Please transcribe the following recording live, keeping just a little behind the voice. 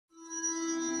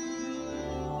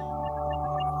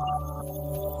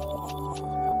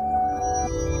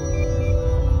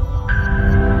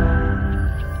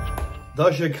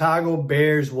The Chicago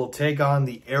Bears will take on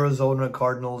the Arizona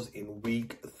Cardinals in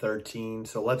Week 13.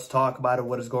 So let's talk about it.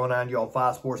 What is going on, y'all?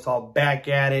 Fox Sports Talk back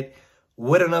at it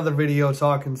with another video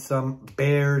talking some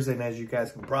Bears. And as you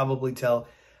guys can probably tell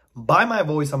by my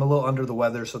voice, I'm a little under the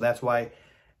weather. So that's why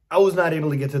I was not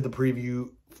able to get to the preview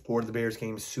for the Bears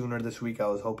game sooner this week. I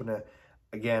was hoping to,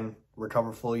 again,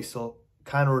 recover fully. Still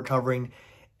kind of recovering.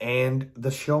 And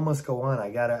the show must go on. I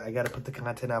gotta put the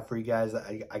content out for you guys.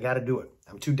 I gotta do it.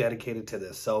 I'm too dedicated to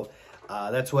this. So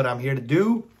that's what I'm here to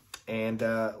do. And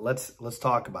let's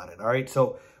talk about it. All right.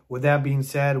 So with that being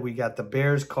said, we got the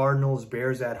Bears, Cardinals,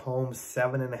 Bears at home,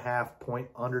 7.5-point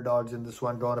underdogs in this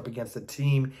one, going up against a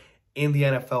team in the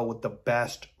NFL with the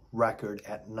best record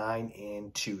at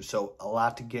 9-2. So a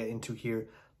lot to get into here.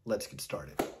 Let's get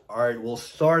started. All right. We'll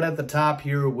start at the top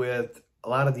here with a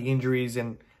lot of the injuries,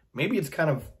 and maybe it's kind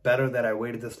of better that I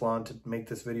waited this long to make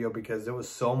this video because there was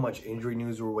so much injury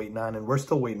news we're waiting on, and we're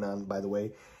still waiting on, by the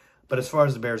way. But as far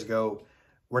as the Bears go,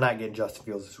 we're not getting Justin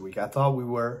Fields this week. I thought we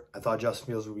were. I thought Justin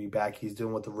Fields would be back. He's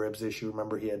dealing with the ribs issue.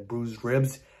 Remember, he had bruised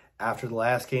ribs after the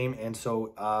last game, and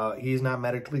so he's not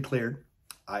medically cleared.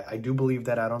 I do believe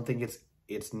that. I don't think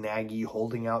it's Nagy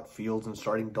holding out Fields and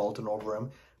starting Dalton over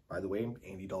him. By the way,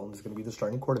 Andy Dalton is going to be the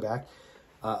starting quarterback.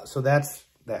 So that's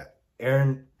that.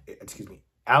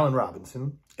 Allen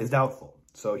Robinson is doubtful.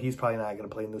 So he's probably not going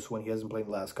to play in this one. He hasn't played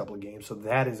in the last couple of games. So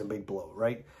that is a big blow,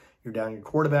 right? You're down your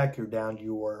quarterback. You're down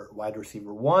your wide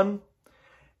receiver one.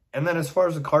 And then as far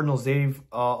as the Cardinals, they've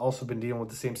also been dealing with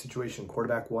the same situation.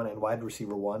 Quarterback one and wide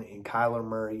receiver one in Kyler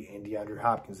Murray and DeAndre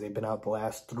Hopkins. They've been out the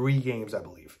last 3 games, I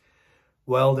believe.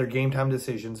 Well, they're game time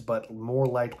decisions, but more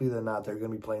likely than not, they're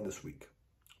going to be playing this week,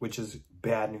 which is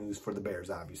bad news for the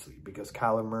Bears, obviously, because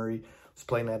Kyler Murray was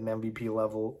playing at an MVP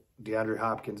level. DeAndre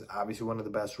Hopkins, obviously one of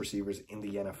the best receivers in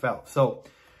the NFL. So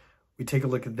we take a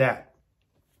look at that.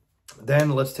 Then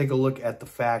let's take a look at the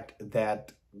fact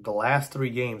that the last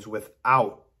 3 games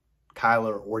without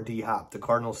Kyler or D-Hop, the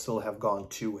Cardinals still have gone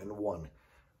 2-1,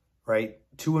 right?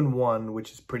 2-1,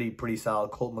 which is pretty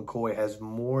solid. Colt McCoy has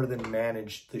more than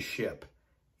managed the ship.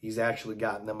 He's actually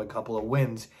gotten them a couple of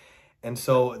wins. And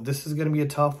so this is going to be a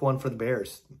tough one for the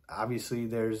Bears. Obviously,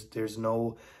 there's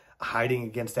no hiding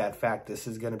against that fact. This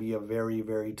is going to be a very,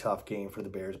 very tough game for the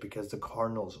Bears because the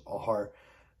Cardinals are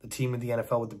the team in the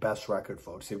NFL with the best record,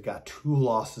 folks. They've got 2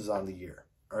 losses on the year.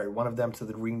 All right, one of them to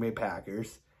the Green Bay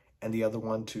Packers and the other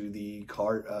one to the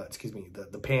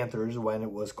Panthers when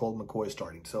it was Colt McCoy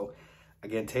starting. So,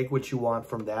 again, take what you want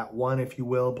from that one, if you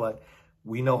will, but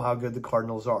we know how good the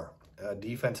Cardinals are.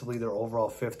 Defensively, they're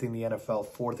overall 5th in the NFL,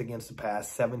 4th against the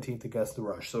pass, 17th against the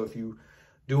rush. So if you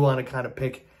do want to kind of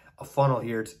pick a funnel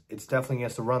here, it's definitely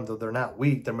against the run, though they're not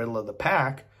weak. They're middle of the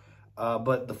pack.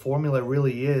 But the formula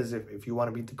really is, if you want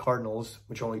to beat the Cardinals,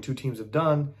 which only 2 teams have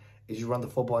done, is you run the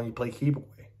football and you play keep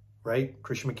away, right?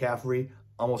 Christian McCaffrey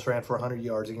almost ran for 100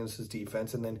 yards against his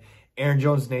defense. And then Aaron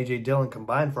Jones and A.J. Dillon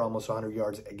combined for almost 100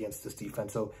 yards against this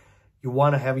defense. So you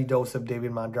want a heavy dose of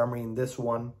David Montgomery in this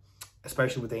one,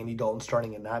 especially with Andy Dalton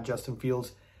starting and not Justin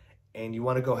Fields. And you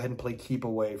want to go ahead and play keep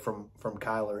away from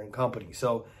Kyler and company.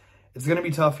 So it's going to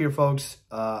be tough here, folks.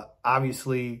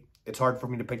 Obviously, it's hard for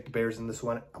me to pick the Bears in this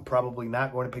one. I'm probably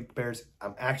not going to pick the Bears.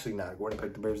 I'm actually not going to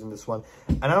pick the Bears in this one.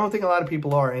 And I don't think a lot of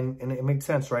people are. And it makes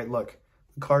sense, right? Look,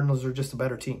 the Cardinals are just a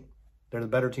better team. They're the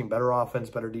better team, better offense,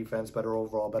 better defense, better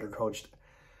overall, better coached.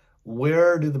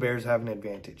 Where do the Bears have an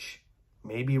advantage?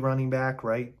 Maybe running back,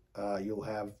 right? You'll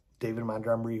have David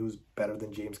Montgomery, who's better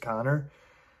than James Conner.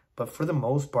 But for the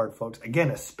most part, folks,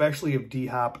 again, especially if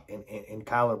D-Hop and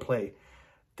Kyler play,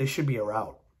 this should be a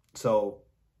rout. So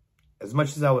as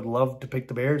much as I would love to pick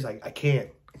the Bears, I can't.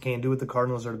 I can't do it. The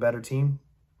Cardinals are the better team,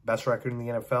 best record in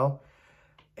the NFL.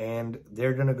 And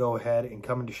they're going to go ahead and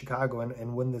come into Chicago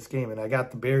and win this game. And I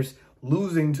got the Bears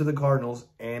losing to the Cardinals.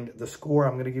 And the score,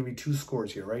 I'm going to give you 2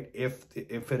 scores here, right? If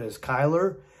it is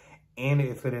Kyler and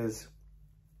if it is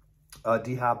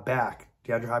D-Hop back,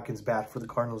 DeAndre Hopkins back for the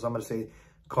Cardinals, I'm going to say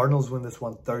Cardinals win this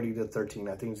one 30-13.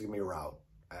 I think it's going to be a rout.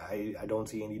 I don't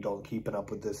see Andy Dalton keeping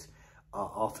up with this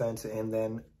offense. And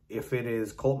then if it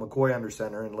is Colt McCoy under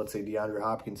center and let's say DeAndre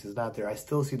Hopkins is not there, I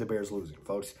still see the Bears losing,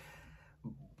 folks.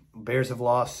 Bears have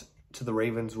lost to the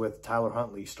Ravens with Tyler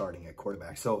Huntley starting at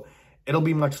quarterback. So it'll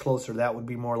be much closer. That would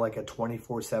be more like a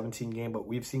 24-17 game. But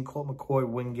we've seen Colt McCoy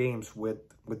win games with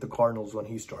the Cardinals when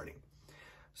he's starting.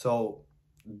 So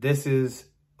this is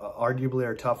arguably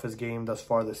our toughest game thus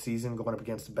far this season, going up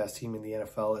against the best team in the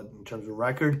NFL in terms of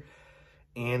record.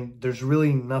 And there's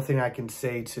really nothing I can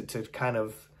say to kind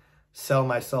of sell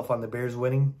myself on the Bears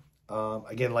winning.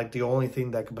 Again, like the only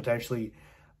thing that could potentially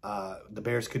the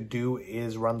Bears could do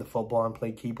is run the football and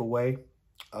play keep away.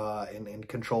 and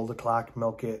control the clock,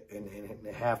 milk it, and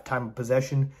have time of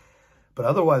possession. But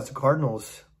otherwise, the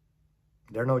Cardinals,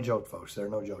 they're no joke, folks. They're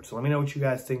no joke. So let me know what you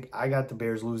guys think. I got the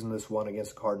Bears losing this one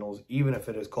against the Cardinals, even if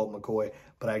it is Colt McCoy.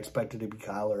 But I expect it to be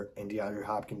Kyler and DeAndre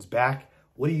Hopkins back.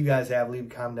 What do you guys have? Leave a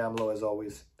comment down below. As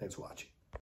always, thanks for watching.